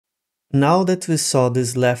Now that we saw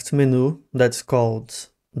this left menu that's called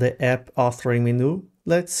the app authoring menu,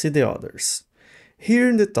 let's see the others. Here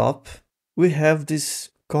in the top, we have this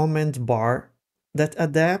comment bar that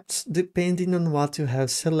adapts depending on what you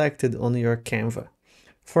have selected on your Canva.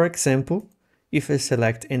 For example, if I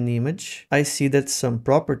select an image, I see that some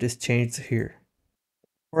properties changed here.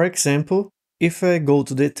 For example, if I go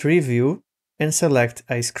to the tree view and select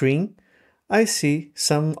a screen, I see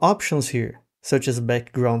some options here, such as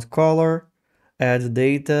background color, add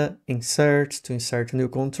data, insert to insert new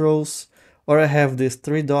controls, or I have these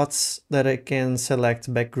three dots that I can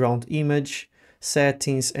select background image,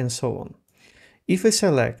 settings, and so on. If I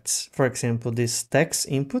select, for example, this text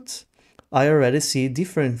input, I already see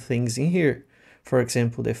different things in here. For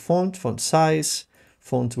example, the font size,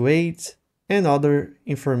 font weight, and other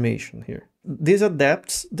information here. This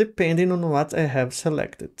adapts depending on what I have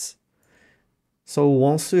selected. So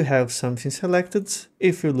once you have something selected,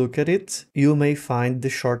 if you look at it, you may find the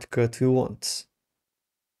shortcut you want.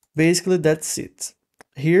 Basically, that's it.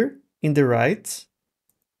 Here in the right,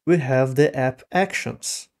 we have the app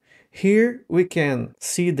actions. Here we can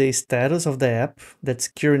see the status of the app that's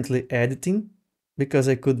currently editing, because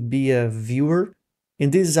I could be a viewer.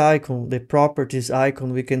 In this icon, the properties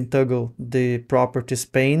icon, we can toggle the properties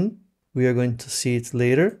pane. We are going to see it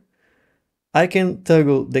later. I can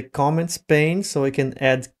toggle the comments pane so I can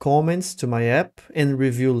add comments to my app and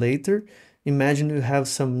review later. Imagine you have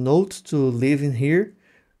some notes to leave in here.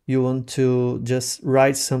 You want to just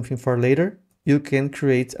write something for later. You can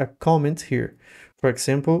create a comment here. For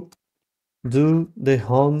example, do the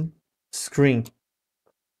home screen.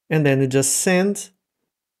 And then you just send.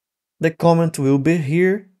 The comment will be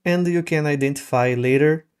here and you can identify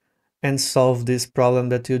later and solve this problem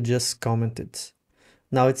that you just commented.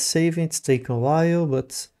 Now it's saving, it's taking a while,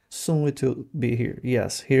 but soon it will be here.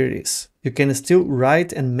 Yes, here it is. You can still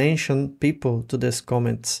write and mention people to these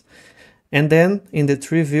comments. And then in the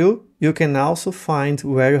tree view, you can also find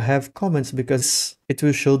where you have comments because it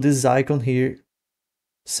will show this icon here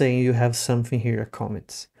saying you have something here,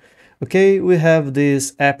 comments. Okay, we have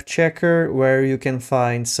this app checker where you can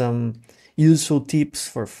find some useful tips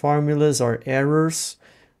for formulas or errors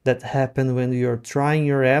that happen when you're trying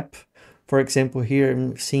your app. For example, here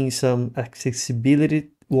I'm seeing some accessibility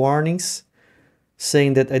warnings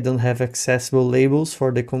saying that I don't have accessible labels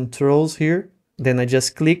for the controls here. Then I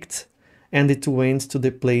just clicked and it went to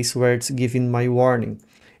the place where it's giving my warning.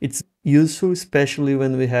 It's useful, especially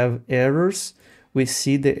when we have errors. We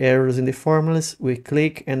see the errors in the formulas, we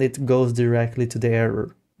click and it goes directly to the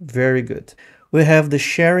error. Very good. We have the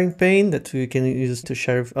sharing pane that we can use to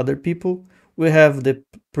share with other people. We have the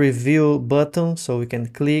preview button, so we can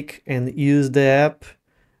click and use the app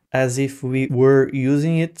as if we were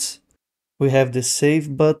using it. We have the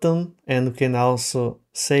save button and we can also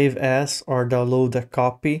save as or download a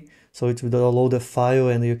copy. So it will download a file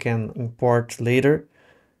and you can import later.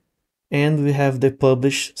 And we have the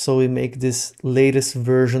publish, so we make this latest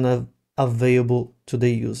version available to the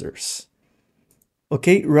users.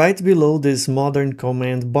 Okay, right below this modern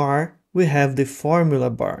command bar, we have the formula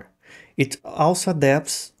bar. It also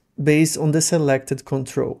adapts based on the selected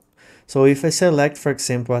control. So if I select, for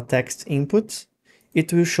example, a text input,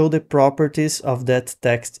 it will show the properties of that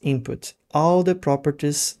text input. All the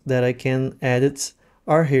properties that I can edit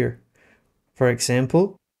are here. For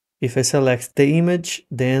example, if I select the image,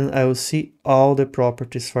 then I will see all the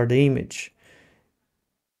properties for the image.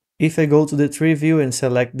 If I go to the tree view and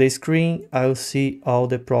select the screen, I will see all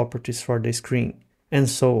the properties for the screen, and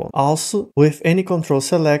so on. Also, with any control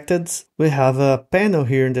selected, we have a panel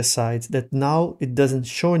here in the side that now it doesn't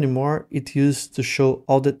show anymore. It used to show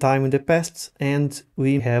all the time in the past, and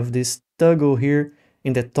we have this toggle here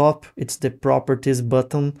in the top. It's the properties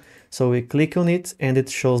button, so we click on it and it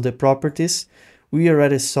shows the properties. We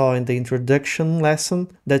already saw in the introduction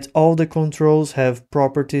lesson that all the controls have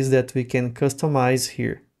properties that we can customize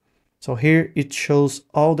here. So here it shows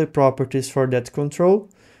all the properties for that control.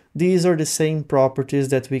 These are the same properties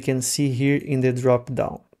that we can see here in the drop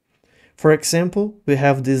down. For example, we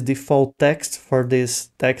have this default text for this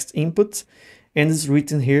text input and it's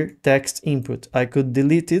written here text input. I could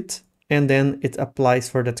delete it and then it applies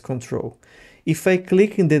for that control. If I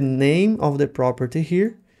click in the name of the property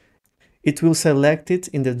here, it will select it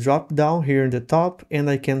in the drop down here in the top and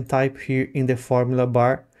I can type here in the formula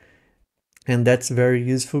bar. And that's very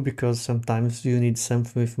useful because sometimes you need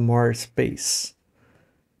something with more space.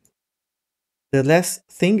 The last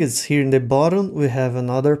thing is here in the bottom, we have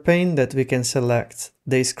another pane that we can select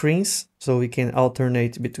the screens, so we can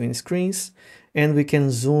alternate between screens, and we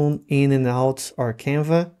can zoom in and out our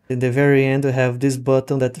Canva. In the very end, we have this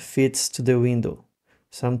button that fits to the window.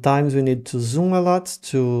 Sometimes we need to zoom a lot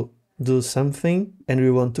to do something and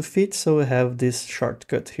we want to fit, so we have this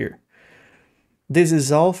shortcut here. This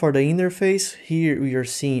is all for the interface. Here we are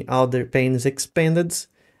seeing all the panes expanded,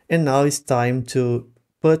 and now it's time to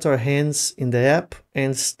put our hands in the app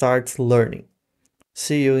and start learning.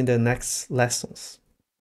 See you in the next lessons.